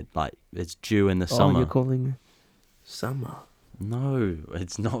dickhead. Like, it's due in the summer. Oh, you're calling Summer. No,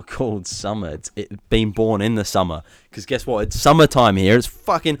 it's not called summer. It's been born in the summer. Because guess what? It's summertime here. It's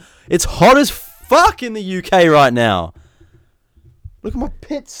hot as fuck in the UK right now. Look at my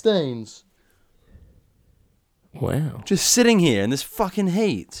pit stains. Wow. Just sitting here in this fucking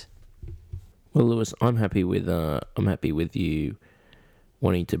heat. Well, Lewis, I'm happy with you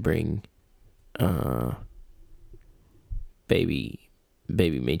wanting to bring baby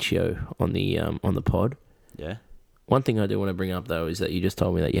Michio on the pod. Yeah. One thing I do want to bring up though is that you just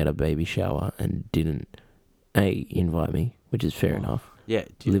told me that you had a baby shower and didn't invite me, which is fair enough. Yeah.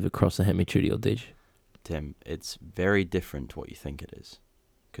 You live across the hemitridial ditch. Tim, it's very different to what you think it is.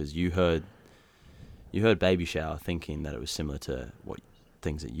 Because you heard baby shower thinking that it was similar to what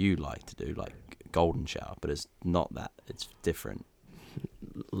things that you like to do, like golden shower, but it's not that. It's different.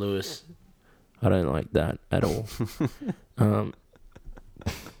 Lewis, I don't like that at all. I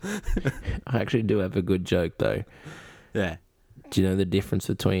actually do have a good joke though. Yeah. Do you know the difference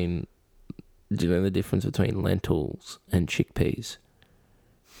between lentils and chickpeas?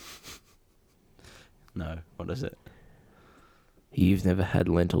 No. What is it? You've never had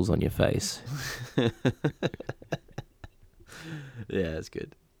lentils on your face. Yeah, it's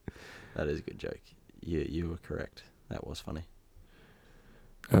good. That is a good joke. You were correct. That was funny.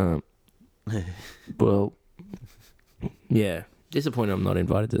 Well, yeah. Disappointed I'm not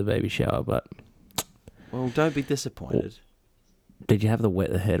invited to the baby shower, but... Well, don't be disappointed. Did you have to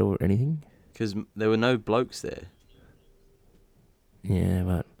wet the head or anything? Because there were no blokes there. Yeah,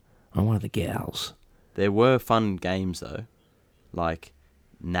 but I'm one of the gals. There were fun games, though. Like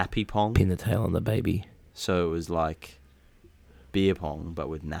nappy pong. Pin the tail on the baby. So it was like beer pong, but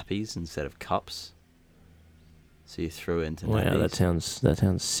with nappies instead of cups. So you threw it into nappies. Wow, that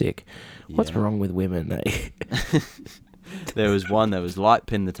sounds sick. What's wrong with women, eh? There was one that was like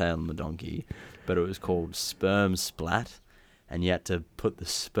pin the tail on the donkey, but it was called sperm splat, and you had to put the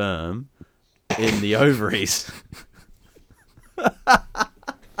sperm in the ovaries.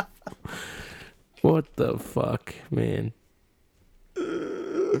 What the fuck, man?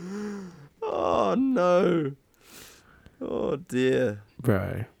 Oh no. Oh dear.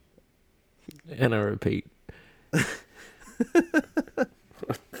 Bro. And I repeat.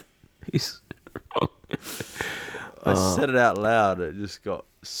 He's wrong. I said it out loud, it just got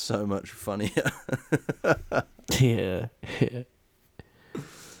so much funnier. Yeah.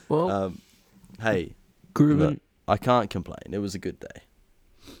 Well, hey, grooving. look, I can't complain. It was a good day.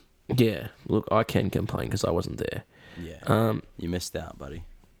 Yeah, look, I can complain because I wasn't there. Yeah. You missed out, buddy.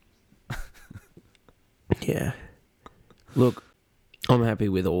 Yeah. Look, I'm happy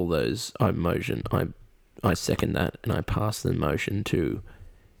with all those motion. I second that, and I pass the motion to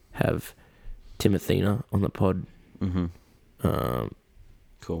have Timothina on the pod. Mm-hmm.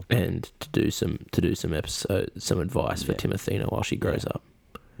 Cool. And to do some episodes, some advice for Timothina while she grows up.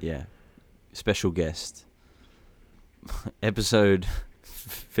 Yeah. Special guest. Episode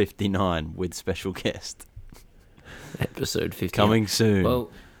 59 with special guest. Episode 50. Coming soon. Well,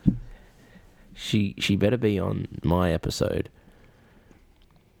 she better be on my episode.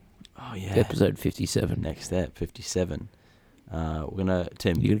 Oh yeah. Episode 57. Next step, 57. We're gonna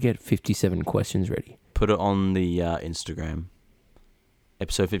Tim. You gotta get 57 questions ready. Put it on the Instagram.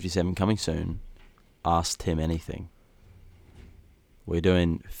 Episode 57 coming soon. Ask Tim anything. We're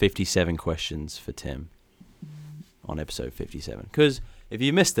doing 57 questions for Tim on episode 57. Because if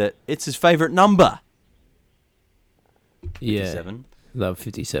you missed it, it's his favourite number. 57. Yeah, love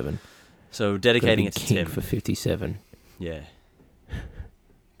 57. So dedicating it to King Tim. for 57. Yeah.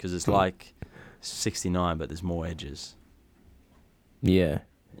 Because it's like 69, but there's more edges. Yeah.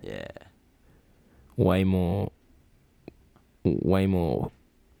 Yeah. Way more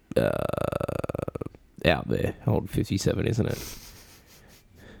out there. Old 57, isn't it?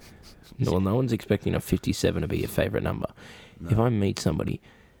 No one's expecting a 57 to be your favourite number. No. If I meet somebody...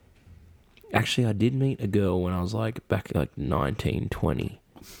 Actually, I did meet a girl when I was back 19, 20.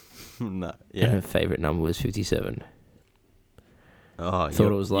 No, yeah. And her favourite number was 57. Oh,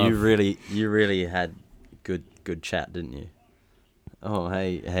 thought it was love. You really had good chat, didn't you? Oh,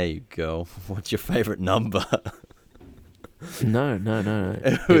 hey, girl, what's your favourite number? No.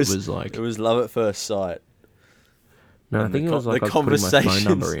 It was love at first sight. No, I think it was I was putting my phone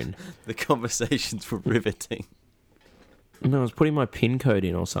number in. The conversations were riveting. No, I was putting my PIN code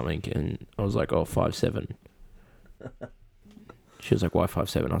in or something, and I was like, 57. She was like, why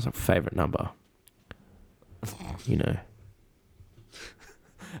 57? I was like, favourite number. You know.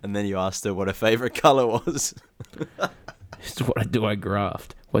 And then you asked her what her favourite colour was. What do I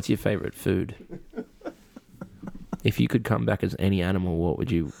graft? What's your favourite food? If you could come back as any animal, what would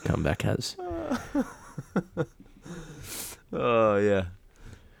you come back as? Oh yeah,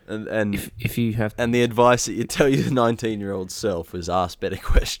 and if you have and the advice that you tell your 19-year-old self was ask better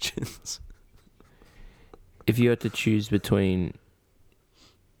questions. If you had to choose between,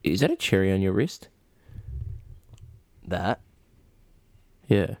 is that a cherry on your wrist? That?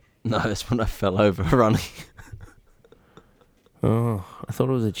 Yeah. No, that's when I fell over running. Oh, I thought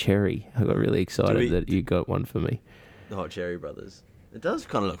it was a cherry. I got really excited that you got one for me. The Hot Cherry Brothers. It does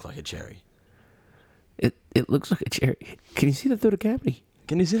kind of look like a cherry. It looks like a cherry. Can you see that through the camera?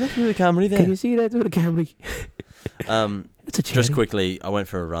 Can you see that through the camera there? Can you see that through the camera? It's a cherry. Just quickly, I went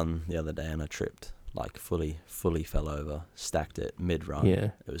for a run the other day and I tripped. Fully fell over, stacked it mid-run.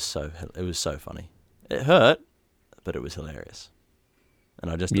 Yeah. It was so funny. It hurt, but it was hilarious.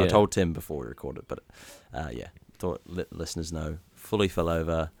 And I told Tim before we recorded, but thought listeners know. Fully fell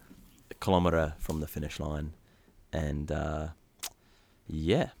over, a kilometre from the finish line, and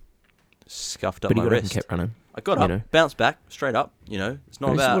scuffed up my wrist. But kept running. I got up, bounced back, straight up. It's not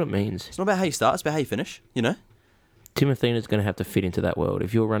this about is what it means. It's not about how you start. It's about how you finish. Timothina's going to have to fit into that world.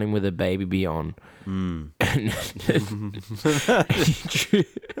 If you're running with a baby beyond,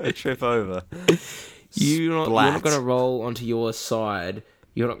 Trip over. You're not Splat. going to roll onto your side.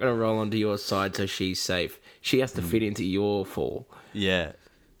 You're not going to roll onto your side so she's safe. She has to fit into your fall. Yeah,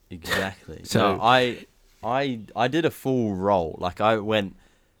 exactly. So- So I did a full roll. Like I went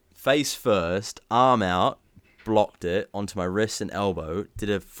face first, arm out, blocked it onto my wrist and elbow, did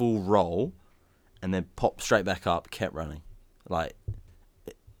a full roll, and then popped straight back up, kept running. Like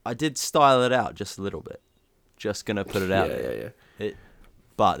I did style it out just a little bit. Just gonna put it out there. Yeah.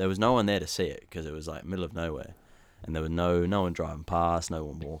 But there was no one there to see it because it was like middle of nowhere, and there was no one driving past, no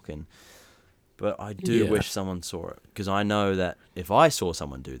one walking. But I do Yeah. wish someone saw it because I know that if I saw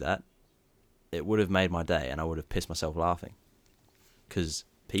someone do that, it would have made my day, and I would have pissed myself laughing. Because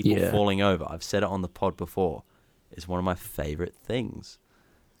people Yeah. falling over, I've said it on the pod before, is one of my favorite things.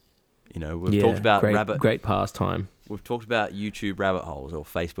 You know, we've talked about great pastime. We've talked about YouTube rabbit holes or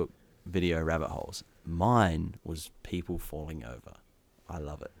Facebook video rabbit holes. Mine was people falling over. I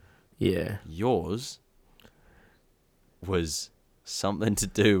love it. Yeah. Yours was something to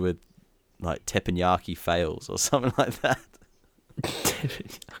do with like teppanyaki fails or something like that.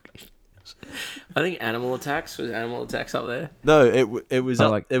 I think animal attacks up there. No, it was I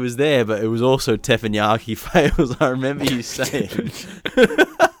up, like- it was there, but it was also teppanyaki fails. I remember you saying.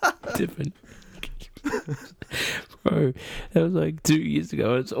 Different. Bro, that was like 2 years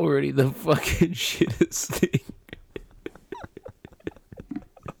ago. It's already the fucking shittest thing.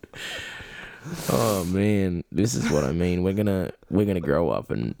 Oh man, this is what I mean. We're gonna grow up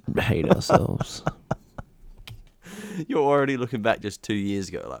and hate ourselves. You're already looking back just 2 years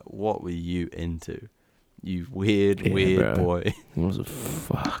ago. Like, what were you into? You weird Yeah, bro. boy. What the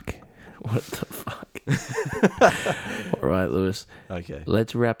fuck? What the fuck? All right, Lewis. Okay.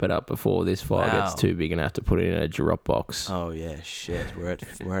 Let's wrap it up before this file Wow. gets too big and I have to put it in a drop box. Oh yeah, shit. We're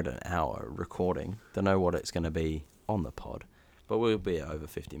at an hour recording. Don't know what it's going to be on the pod, but we'll be at over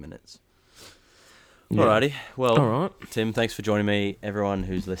 50 minutes. Yeah. Alrighty. Well, All right. Tim, thanks for joining me. Everyone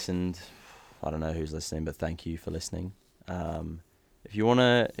who's listened, I don't know who's listening, but thank you for listening. If you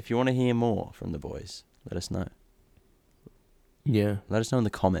wanna hear more from the boys, let us know. Yeah. Let us know in the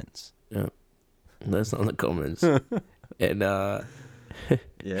comments. Yeah. That's not in the comments. And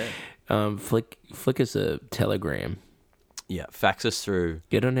Yeah. flick us a telegram. Yeah. Fax us through.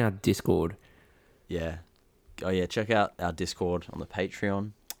 Get on our Discord. Yeah. Oh yeah. Check out our Discord on the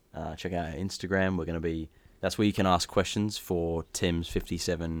Patreon. Check out our Instagram. That's where you can ask questions for Tim's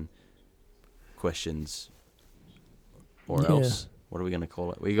 57 questions. Or Yeah. else, what are we going to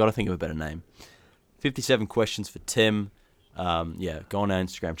call it? We got to think of a better name. 57 questions for Tim. Yeah, go on our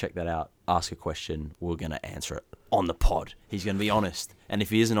Instagram, check that out. Ask a question. We're going to answer it on the pod. He's going to be honest. And if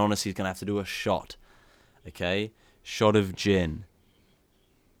he isn't honest, he's going to have to do a shot. Okay? Shot of gin.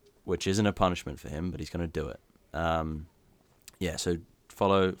 Which isn't a punishment for him, but he's going to do it. Yeah, so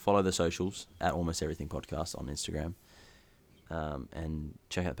follow the socials at Almost Everything Podcast on Instagram. And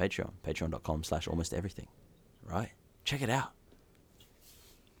check out Patreon. Patreon.com/almosteverything. Right? Check it out.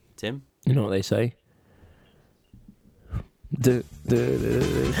 Tim? You know what they say?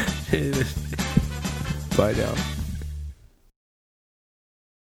 Bye now.